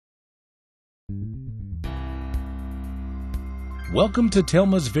Welcome to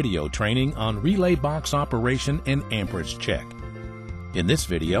Telma's video training on relay box operation and amperage check. In this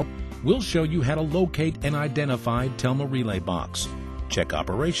video, we'll show you how to locate and identify Telma relay box, check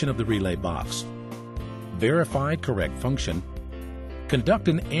operation of the relay box, verify correct function, conduct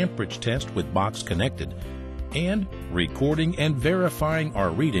an amperage test with box connected, and recording and verifying our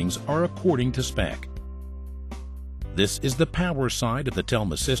readings are according to spec. This is the power side of the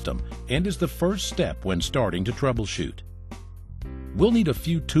Telma system and is the first step when starting to troubleshoot. We'll need a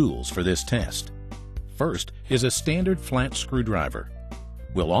few tools for this test. First is a standard flat screwdriver.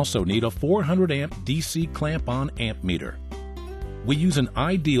 We'll also need a 400 amp DC clamp-on amp meter. We use an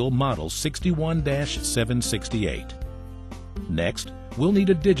Ideal Model 61-768. Next, we'll need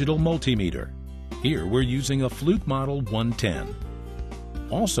a digital multimeter. Here we're using a Flute Model 110.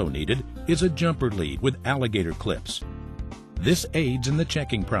 Also needed is a jumper lead with alligator clips. This aids in the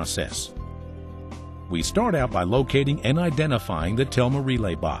checking process. We start out by locating and identifying the Telma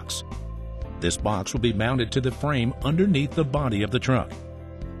relay box. This box will be mounted to the frame underneath the body of the truck.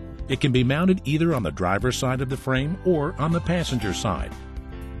 It can be mounted either on the driver's side of the frame or on the passenger side.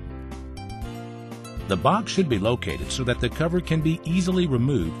 The box should be located so that the cover can be easily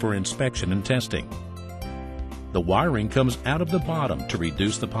removed for inspection and testing. The wiring comes out of the bottom to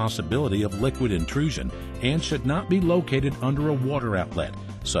reduce the possibility of liquid intrusion and should not be located under a water outlet,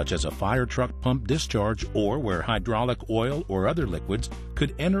 such as a fire truck pump discharge or where hydraulic oil or other liquids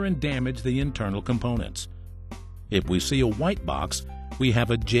could enter and damage the internal components. If we see a white box, we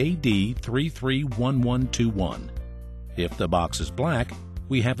have a JD331121. If the box is black,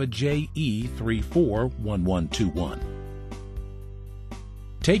 we have a JE341121.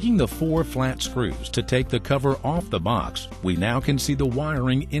 Taking the 4 flat screws to take the cover off the box, we now can see the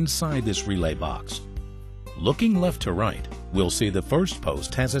wiring inside this relay box. Looking left to right, we'll see the first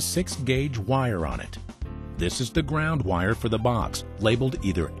post has a 6-gauge wire on it. This is the ground wire for the box, labeled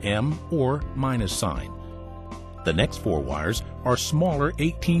either M or minus sign. The next 4 wires are smaller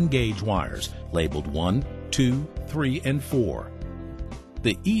 18-gauge wires, labeled 1, 2, 3, and 4.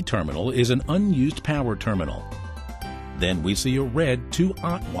 The E terminal is an unused power terminal. Then we see a red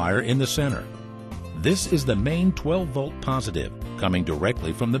 2-aught wire in the center. This is the main 12-volt positive, coming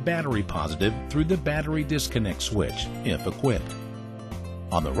directly from the battery positive through the battery disconnect switch, if equipped.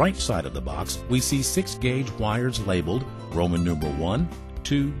 On the right side of the box, we see 6-gauge wires labeled Roman numeral 1,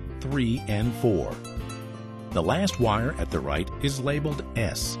 2, 3, and 4. The last wire at the right is labeled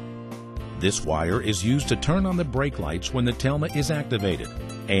S. This wire is used to turn on the brake lights when the Telma is activated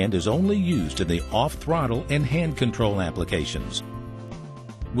and is only used in the off-throttle and hand control applications.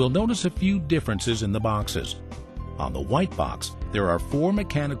 We'll notice a few differences in the boxes. On the white box, there are 4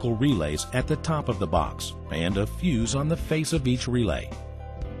 mechanical relays at the top of the box and a fuse on the face of each relay.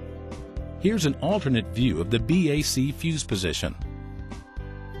 Here's an alternate view of the BAC fuse position.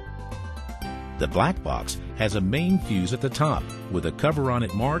 The black box has a main fuse at the top with a cover on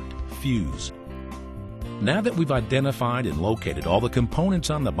it marked Fuse. Now that we've identified and located all the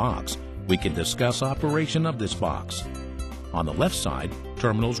components on the box, we can discuss operation of this box. On the left side,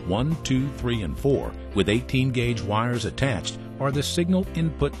 terminals 1, 2, 3, and 4 with 18-gauge wires attached are the signal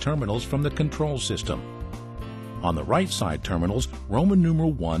input terminals from the control system. On the right side terminals, Roman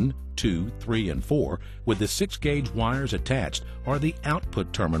numeral 1, 2, 3, and 4 with the 6-gauge wires attached are the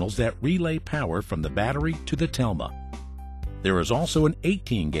output terminals that relay power from the battery to the Telma. There is also an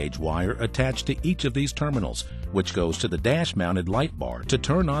 18-gauge wire attached to each of these terminals, which goes to the dash-mounted light bar to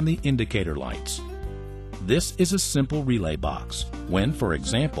turn on the indicator lights. This is a simple relay box. When, for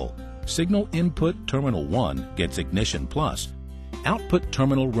example, signal input terminal 1 gets ignition plus, output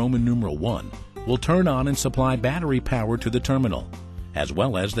terminal Roman numeral 1 will turn on and supply battery power to the terminal, as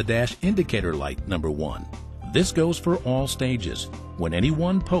well as the dash indicator light number 1. This goes for all stages. When any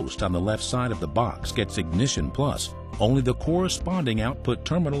one post on the left side of the box gets ignition plus, only the corresponding output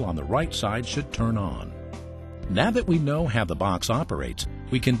terminal on the right side should turn on. Now that we know how the box operates,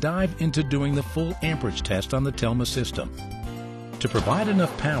 we can dive into doing the full amperage test on the Telma system. To provide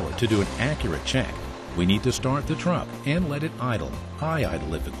enough power to do an accurate check, we need to start the truck and let it idle, high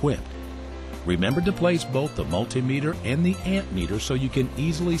idle if equipped. Remember to place both the multimeter and the amp meter so you can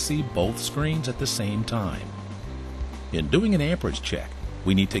easily see both screens at the same time. In doing an amperage check,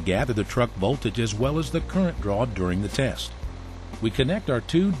 we need to gather the truck voltage as well as the current draw during the test. We connect our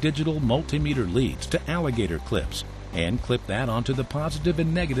 2 digital multimeter leads to alligator clips and clip that onto the positive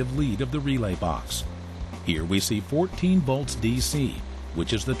and negative lead of the relay box. Here we see 14 volts DC,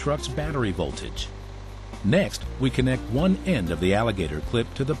 which is the truck's battery voltage. Next, we connect one end of the alligator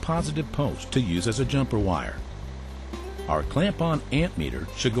clip to the positive post to use as a jumper wire. Our clamp-on amp meter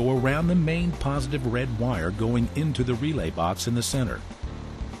should go around the main positive red wire going into the relay box in the center.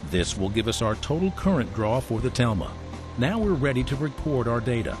 This will give us our total current draw for the Telma. Now we're ready to record our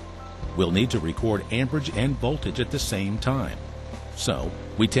data. We'll need to record amperage and voltage at the same time. So,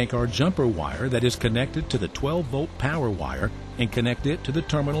 we take our jumper wire that is connected to the 12-volt power wire and connect it to the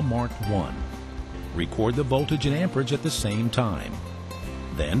terminal marked 1. Record the voltage and amperage at the same time.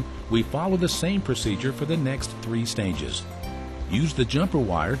 Then, we follow the same procedure for the next 3 stages. Use the jumper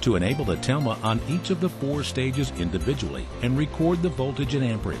wire to enable the Telma on each of the 4 stages individually and record the voltage and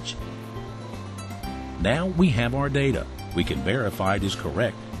amperage. Now we have our data. We can verify it is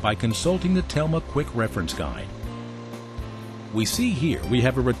correct by consulting the Telma Quick Reference Guide. We see here we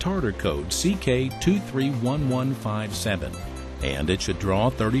have a retarder code CK231157, and it should draw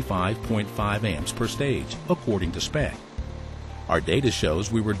 35.5 amps per stage, according to SPEC. Our data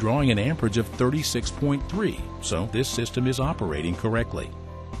shows we were drawing an amperage of 36.3, so this system is operating correctly.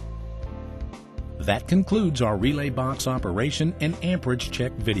 That concludes our relay box operation and amperage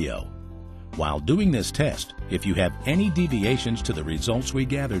check video. While doing this test, if you have any deviations to the results we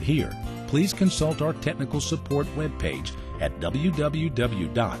gathered here, please consult our technical support webpage at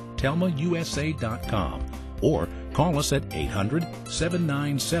www.telmausa.com or call us at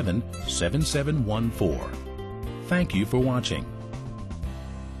 800-797-7714. Thank you for watching.